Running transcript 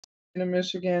in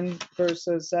Michigan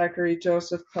versus Zachary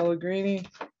Joseph PellegrIni,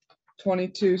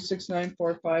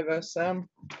 226945 SM.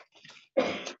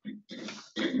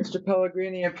 Mr.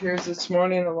 Pellegrini appears this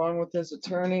morning along with his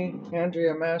attorney,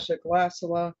 Andrea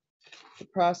Mashik-Lasala. The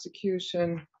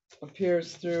prosecution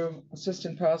appears through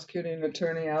Assistant Prosecuting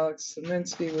Attorney Alex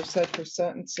Saminsky. We're set for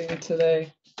sentencing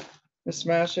today. Ms.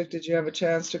 Mashik, did you have a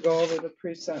chance to go over the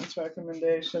pre-sentence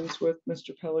recommendations with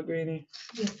Mr. Pellegrini?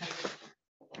 Yes, I did.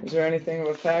 Is there anything of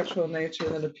a factual nature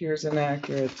that appears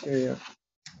inaccurate to you?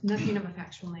 Nothing of a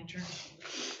factual nature.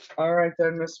 All right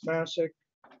then, Ms. Mashik.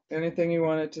 Anything you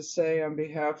wanted to say on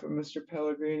behalf of Mr.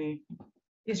 Pellegrini?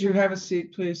 Yes, Could you Your have Honor. a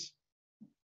seat, please?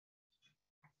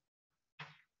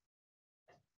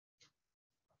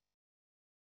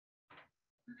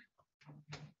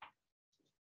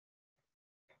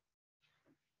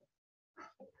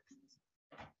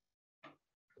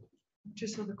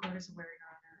 Just so the court is aware, Your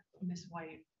Honor, Ms.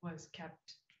 White was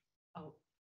kept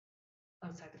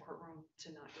outside the courtroom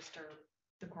to not disturb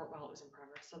the court while it was in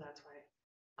progress. So that's why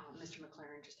Mr.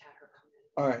 McLaren just had her come in.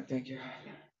 All right, thank you.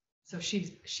 Yeah. So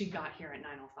she got here at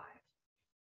 9:05.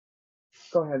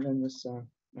 Go ahead then, Ms.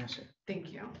 Mashik.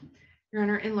 Thank you. Your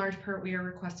Honor, in large part, we are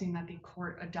requesting that the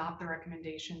court adopt the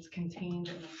recommendations contained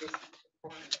in the pre-sentence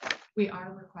report. We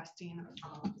are requesting,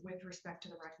 with respect to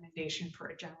the recommendation for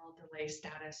a general delay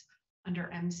status under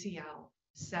MCL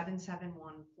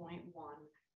 771.1,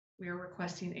 we are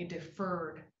requesting a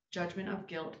deferred judgment of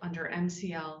guilt under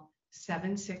MCL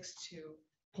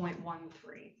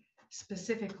 762.13.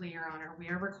 Specifically, Your Honor, we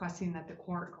are requesting that the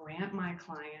court grant my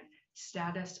client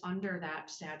status under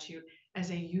that statute as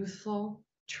a youthful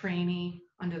trainee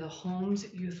under the Holmes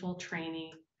Youthful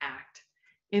Trainee Act.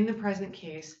 In the present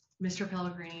case, Mr.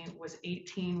 Pellegrini was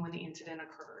 18 when the incident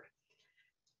occurred.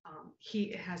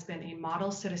 He has been a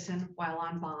model citizen while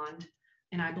on bond,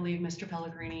 and I believe Mr.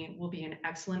 Pellegrini will be an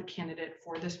excellent candidate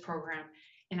for this program.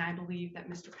 And I believe that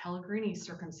Mr. Pellegrini's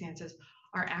circumstances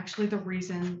are actually the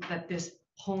reason that this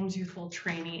Holmes Youthful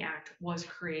Trainee Act was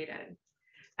created.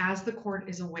 As the court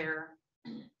is aware,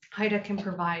 HIDA can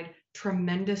provide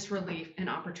tremendous relief and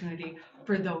opportunity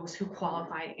for those who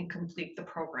qualify and complete the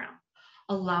program.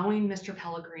 Allowing Mr.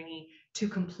 Pellegrini to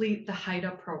complete the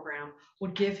HIDA program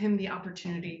would give him the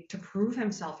opportunity to prove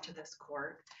himself to this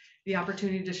court, the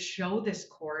opportunity to show this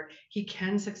court he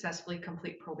can successfully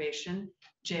complete probation,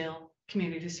 jail,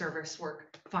 community service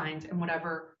work, fines, and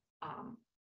whatever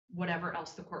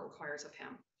else the court requires of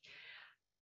him.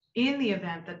 In the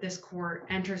event that this court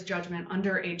enters judgment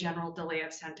under a general delay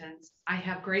of sentence, I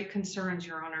have great concerns,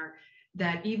 Your Honor,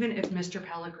 that even if Mr.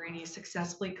 Pellegrini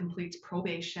successfully completes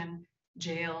probation,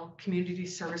 jail, community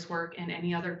service work, and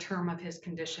any other term of his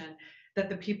condition, that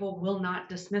the people will not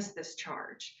dismiss this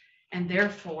charge. And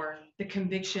therefore, the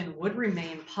conviction would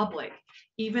remain public,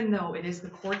 even though it is the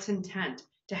court's intent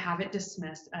to have it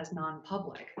dismissed as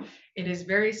non-public. It is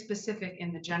very specific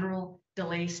in the general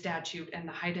delay statute and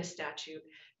the HIDA statute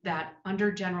that under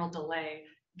general delay,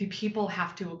 the people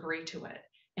have to agree to it.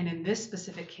 And in this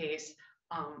specific case,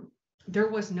 there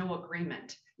was no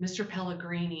agreement. Mr.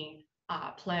 Pellegrini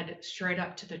pled straight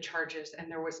up to the charges,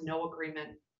 and there was no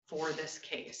agreement for this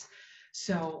case.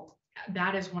 So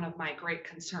that is one of my great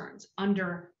concerns.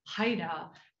 Under HIDA,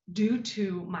 due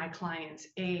to my client's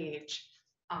age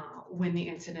when the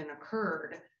incident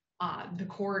occurred, the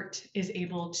court is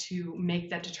able to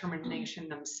make that determination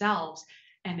themselves,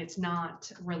 and it's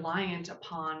not reliant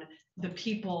upon the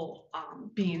people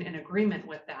being in agreement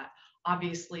with that.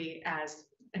 Obviously, as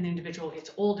an individual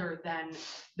gets older, then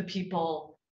the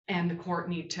people and the court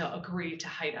need to agree to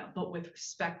HIDA. But with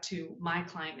respect to my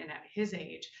client and at his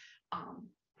age,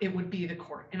 it would be the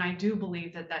court. And I do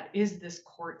believe that that is this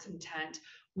court's intent.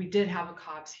 We did have a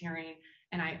Cobb's hearing,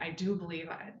 and I do believe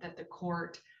that the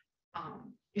court,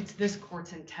 it's this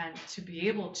court's intent to be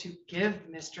able to give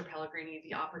Mr. Pellegrini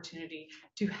the opportunity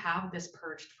to have this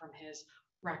purged from his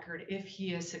record if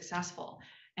he is successful.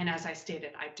 And as I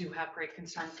stated, I do have great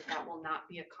concerns that that will not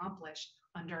be accomplished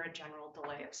under a general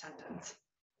delay of sentence.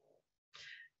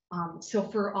 So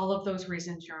for all of those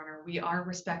reasons, Your Honor, we are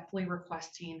respectfully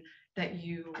requesting that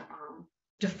you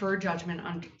defer judgment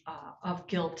of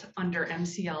guilt under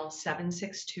MCL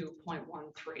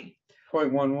 762.13.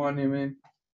 0.11, you mean?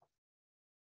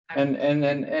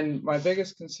 And my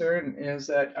biggest concern is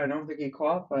that I don't think he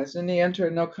qualifies. Didn't he enter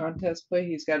a no contest plea?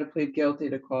 He's got to plead guilty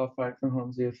to qualify for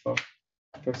Holmes Youthful,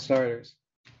 for starters.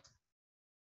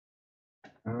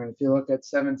 All right, if you look at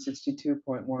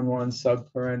 762.11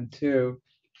 subparen 2,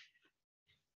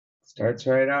 starts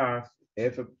right off.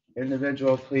 If an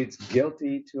individual pleads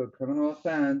guilty to a criminal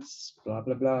offense, blah,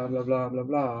 blah, blah, blah, blah, blah,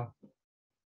 blah.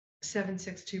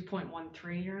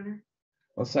 762.13, Your Honor?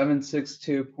 Well,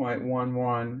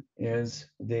 762.11 is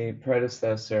the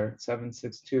predecessor.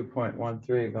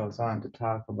 762.13 goes on to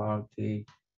talk about the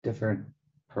different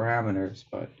parameters,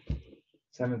 but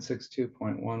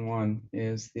 762.11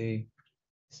 is the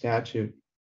statute,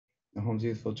 the Homes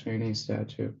Youthful Training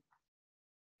Statute.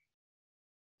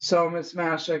 So, Ms.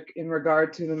 Mashik, in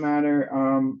regard to the matter,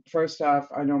 first off,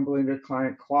 I don't believe your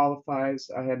client qualifies.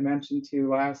 I had mentioned to you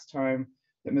last time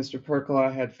that Mr.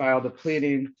 Percola had filed a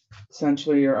pleading.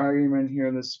 Essentially, your argument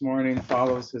here this morning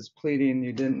follows his pleading.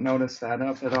 You didn't notice that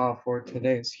up at all for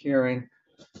today's hearing.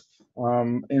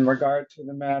 In regard to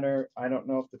the matter, I don't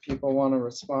know if the people want to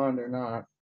respond or not.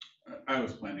 I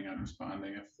was planning on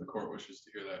responding. If the court wishes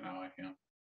to hear that now, I can.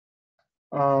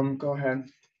 Go ahead.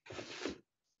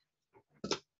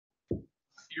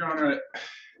 Your Honor,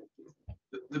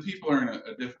 the people are in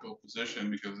a difficult position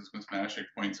because, as Ms. Mashik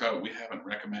points out, we haven't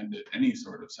recommended any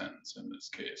sort of sentence in this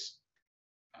case.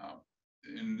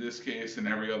 In this case, and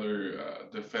every other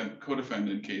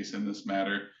co-defendant case in this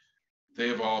matter, they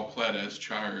have all pled as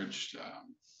charged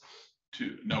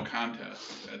to no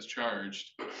contest as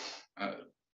charged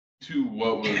to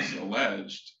what was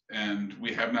alleged, and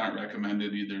we have not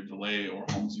recommended either delay or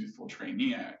Homes Youthful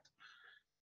Trainee Act.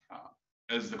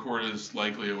 As the court is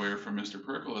likely aware from Mr.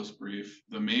 Percola's brief,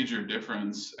 the major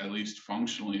difference, at least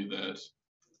functionally, that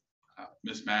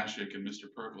Ms. Mashik and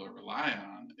Mr. Percola rely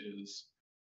on is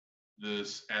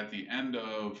this: at the end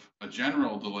of a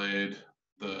general delayed,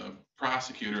 the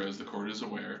prosecutor, as the court is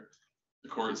aware, the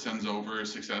court sends over a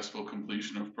successful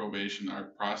completion of probation. Our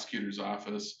prosecutor's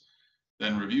office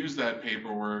then reviews that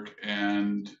paperwork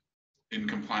and, in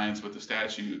compliance with the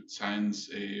statute, signs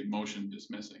a motion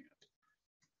dismissing it.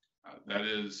 That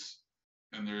is,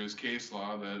 and there is case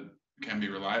law that can be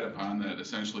relied upon that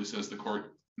essentially says the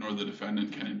court nor the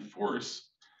defendant can enforce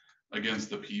against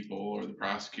the people or the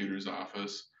prosecutor's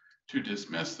office to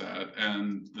dismiss that,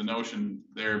 and the notion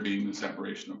there being the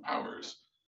separation of powers.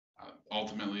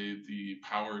 Ultimately, the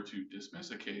power to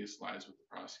dismiss a case lies with the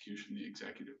prosecution, the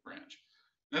executive branch.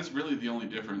 That's really the only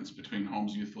difference between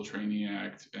Homes Youthful Trainee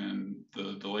Act and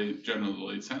the General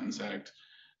Delayed Sentence Act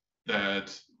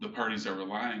that the parties are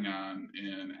relying on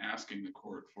in asking the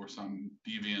court for some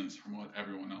deviance from what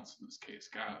everyone else in this case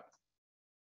got.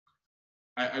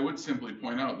 I would simply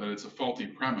point out that it's a faulty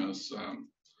premise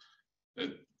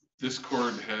that this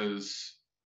court has,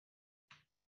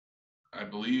 I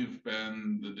believe,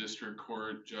 been the district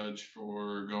court judge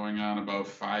for going on about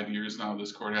 5 years now.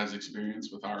 This court has experience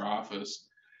with our office.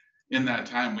 In that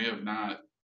time, we have not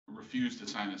refused to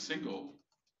sign a single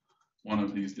one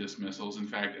of these dismissals. In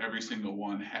fact, every single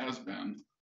one has been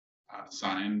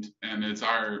signed, and it's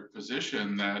our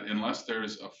position that unless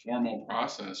there's a formal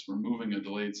process removing a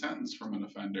delayed sentence from an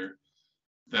offender,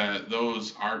 that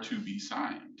those are to be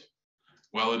signed.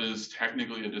 While it is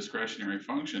technically a discretionary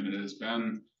function, it has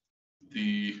been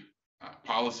the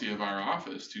policy of our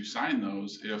office to sign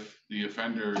those if the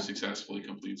offender successfully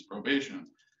completes probation.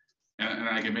 And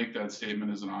I can make that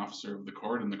statement as an officer of the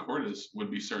court, and the court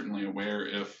would be certainly aware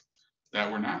if that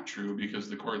were not true, because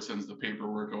the court sends the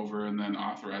paperwork over and then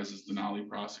authorizes the nollie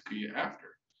prosecute after.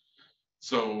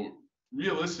 So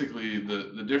realistically,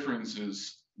 the difference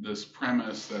is this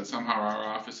premise that somehow our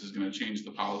office is going to change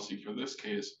the policy for this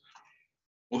case.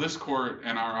 Well, this court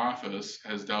and our office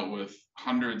has dealt with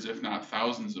hundreds, if not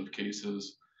thousands, of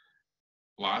cases,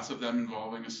 lots of them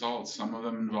involving assaults, some of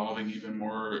them involving even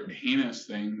more heinous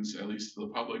things, at least to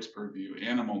the public's purview,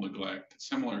 animal neglect,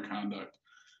 similar conduct,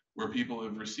 where people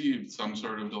have received some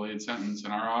sort of delayed sentence.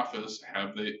 In our office,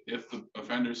 if the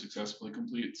offender successfully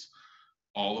completes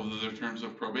all of the terms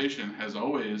of probation, has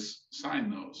always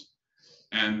signed those.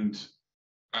 And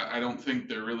I don't think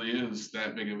there really is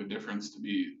that big of a difference to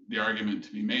be the argument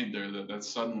to be made there that that's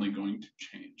suddenly going to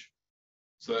change.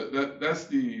 So that's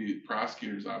the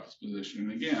prosecutor's office position.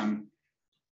 And again,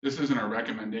 this isn't a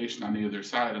recommendation on either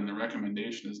side, and the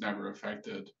recommendation has never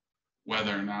affected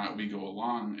whether or not we go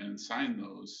along and sign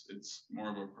those. It's more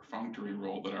of a perfunctory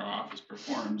role that our office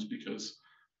performs, because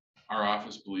our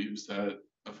office believes that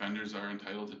offenders are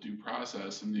entitled to due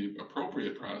process, and the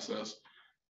appropriate process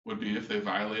would be if they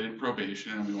violated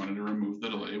probation and we wanted to remove the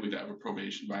delay, we'd have a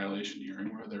probation violation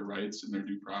hearing where their rights and their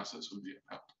due process would be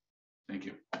upheld. Thank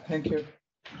you. Thank you.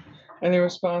 Any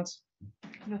response?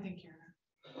 No, thank you.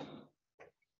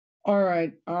 All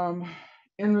right.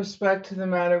 In respect to the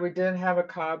matter, we did have a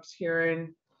COPS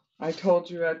hearing. I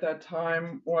told you at that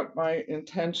time what my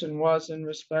intention was in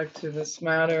respect to this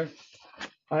matter.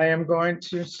 I am going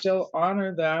to still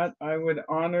honor that. I would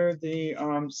honor the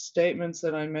statements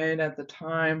that I made at the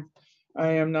time. I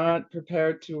am not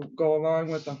prepared to go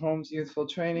along with the Homes Youthful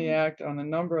Training Act on a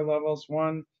number of levels.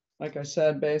 One, like I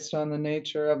said, based on the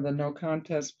nature of the no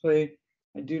contest plea,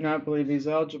 I do not believe he's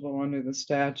eligible under the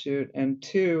statute. And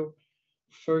two,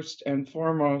 first and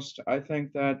foremost, I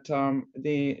think that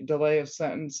the delay of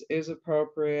sentence is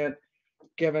appropriate,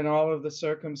 given all of the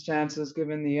circumstances,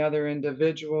 given the other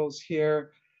individuals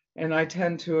here. And I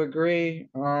tend to agree,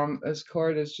 this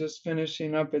court is just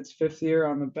finishing up its 5th year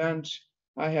on the bench.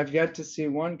 I have yet to see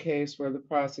one case where the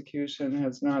prosecution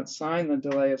has not signed the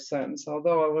delay of sentence,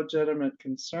 although a legitimate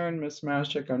concern, Ms.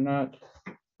 Mashik,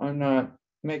 I'm not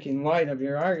making light of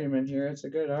your argument here. It's a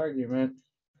good argument.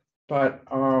 But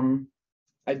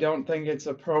I don't think it's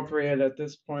appropriate at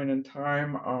this point in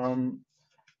time.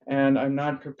 And I'm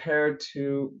not prepared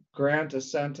to grant a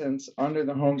sentence under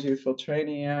the Homes Youthful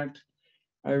Training Act.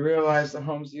 I realize the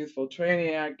Homes Youthful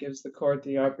Training Act gives the court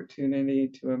the opportunity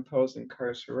to impose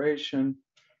incarceration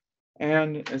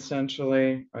and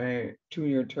essentially a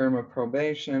 2-year term of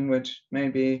probation, which may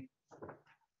be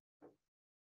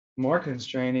more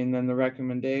constraining than the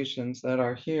recommendations that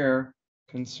are here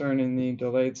concerning the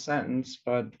delayed sentence.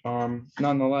 But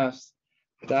nonetheless,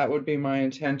 that would be my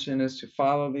intention, is to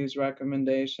follow these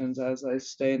recommendations as I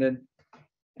stated.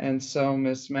 And so,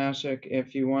 Ms. Mashik,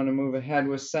 if you want to move ahead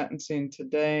with sentencing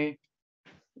today,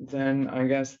 then I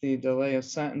guess the delay of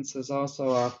sentence is also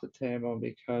off the table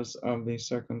because of the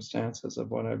circumstances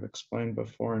of what I've explained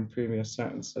before in previous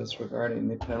sentences regarding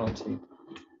the penalty.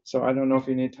 So I don't know if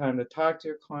you need time to talk to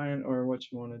your client or what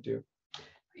you want to do.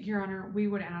 Your Honor, we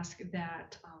would ask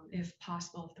that, if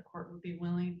possible, if the court would be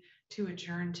willing to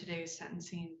adjourn today's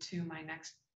sentencing to my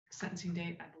next sentencing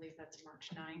date. I believe that's March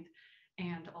 9th.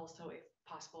 And also, if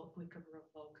possible, if we could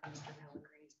revoke Mr.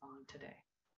 Pellegrini's bond today.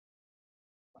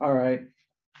 All right.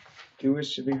 Do you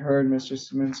wish to be heard, Mr.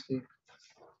 Szymanski?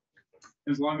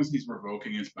 As long as he's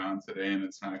revoking his bond today and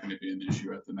it's not going to be an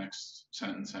issue at the next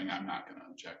sentencing, I'm not going to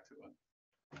object to it.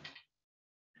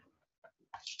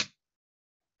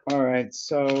 All right,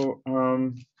 so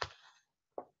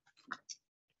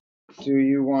do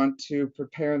you want to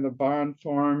prepare the bond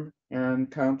form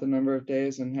and count the number of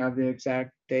days and have the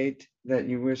exact date that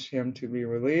you wish him to be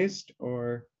released,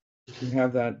 or do you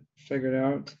have that figured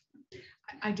out?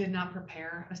 I did not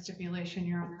prepare a stipulation,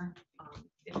 Your Honor.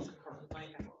 If the court would like,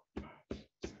 I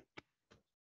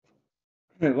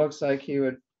will. It looks like he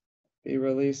would be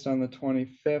released on the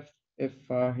 25th if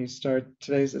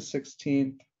today's the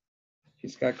 16th.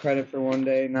 He's got credit for 1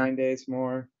 day, 9 days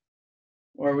more.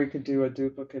 Or we could do a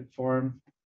duplicate form.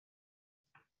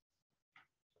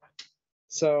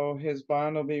 So his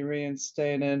bond will be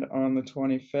reinstated on the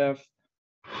 25th.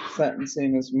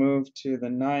 Sentencing is moved to the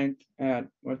 9th at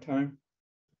what time?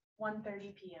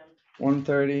 1:30 p.m.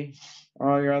 1:30.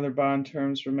 All your other bond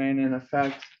terms remain in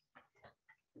effect.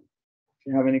 If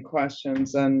you have any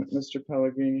questions, then Mr.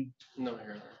 Pellegrini. No, Your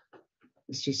Honor.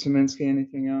 Mr. Szymanski,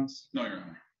 anything else? No, Your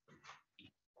Honor.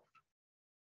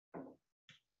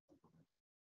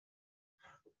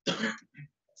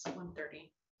 It's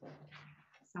 1:30.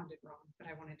 Sounded wrong, but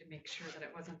I wanted to make sure that it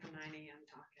wasn't the 9 a.m.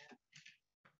 docket.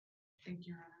 Thank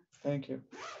you, Your Honor. Thank you.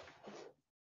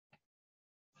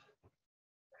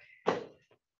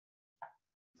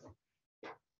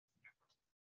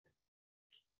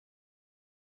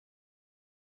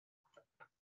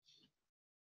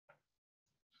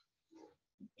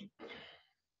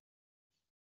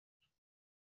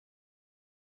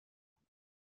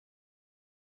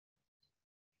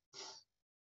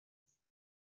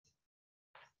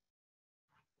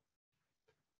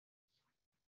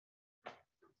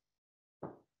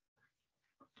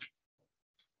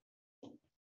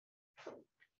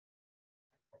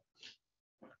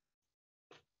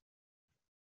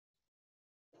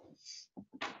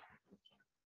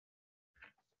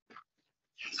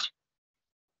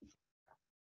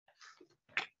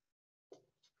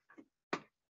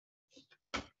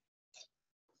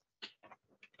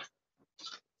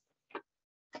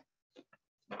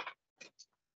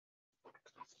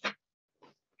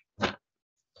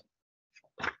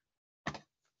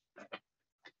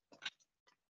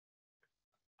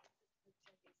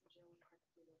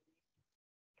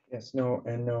 Yes, no,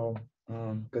 and no,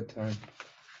 good time.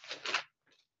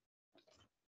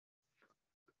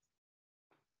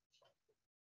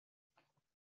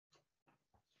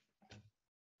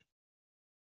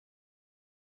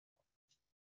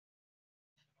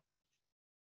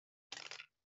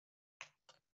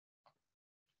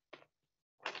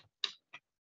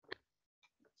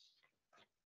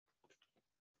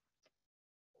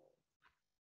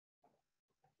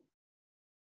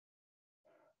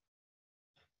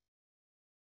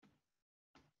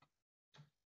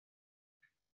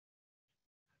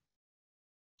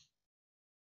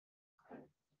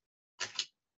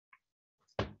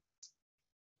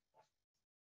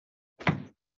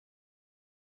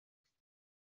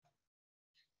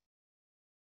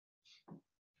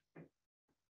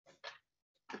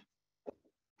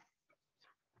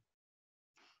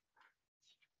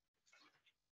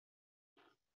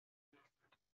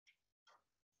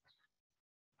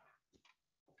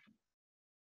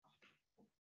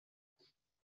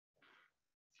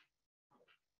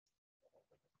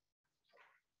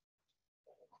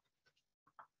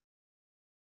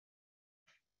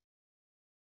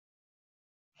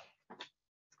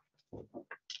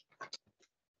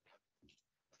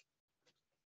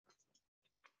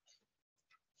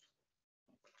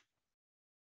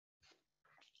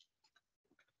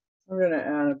 gonna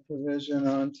add a provision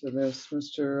onto this,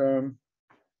 Mr.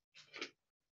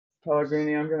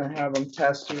 Pellegrini. I'm gonna have them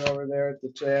test you over there at the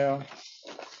jail.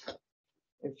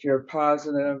 If you're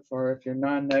positive or if you're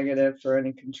non-negative for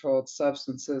any controlled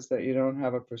substances that you don't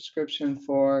have a prescription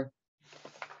for.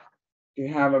 If you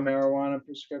have a marijuana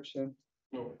prescription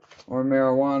or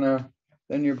marijuana,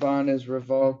 then your bond is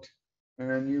revoked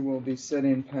and you will be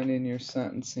sitting pending your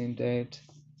sentencing date.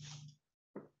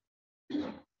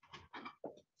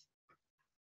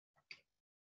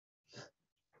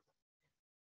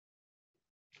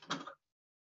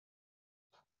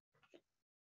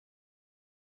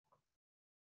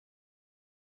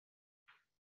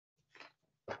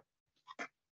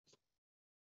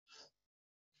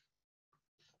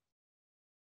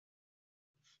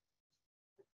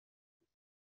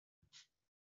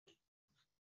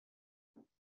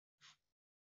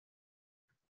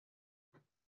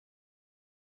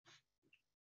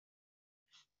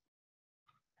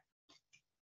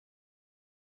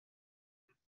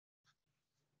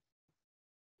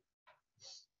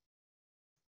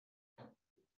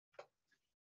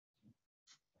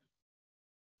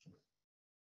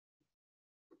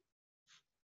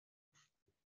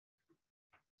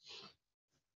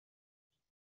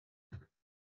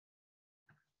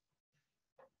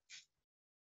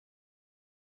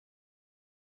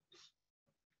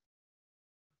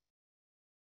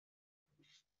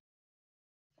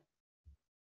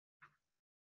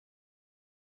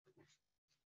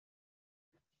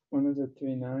 When is it,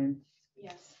 3/9?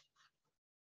 Yes.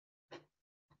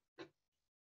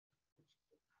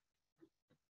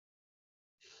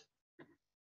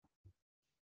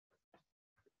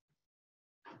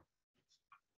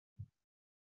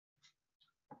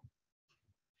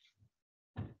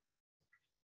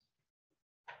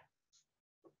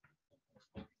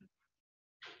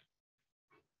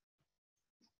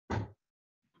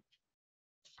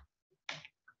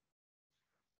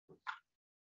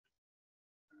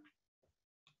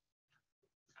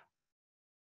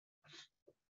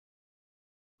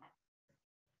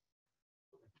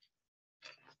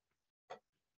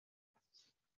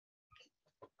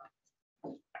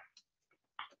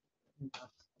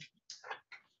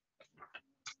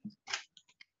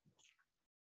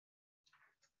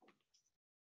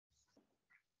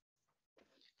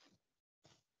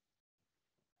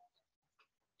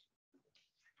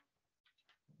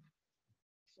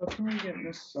 So can we get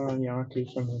Miss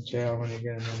Yankee from the jail when you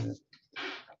get a minute?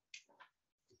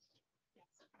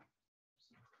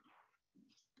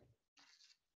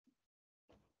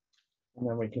 And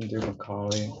then we can do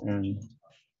Macaulay and.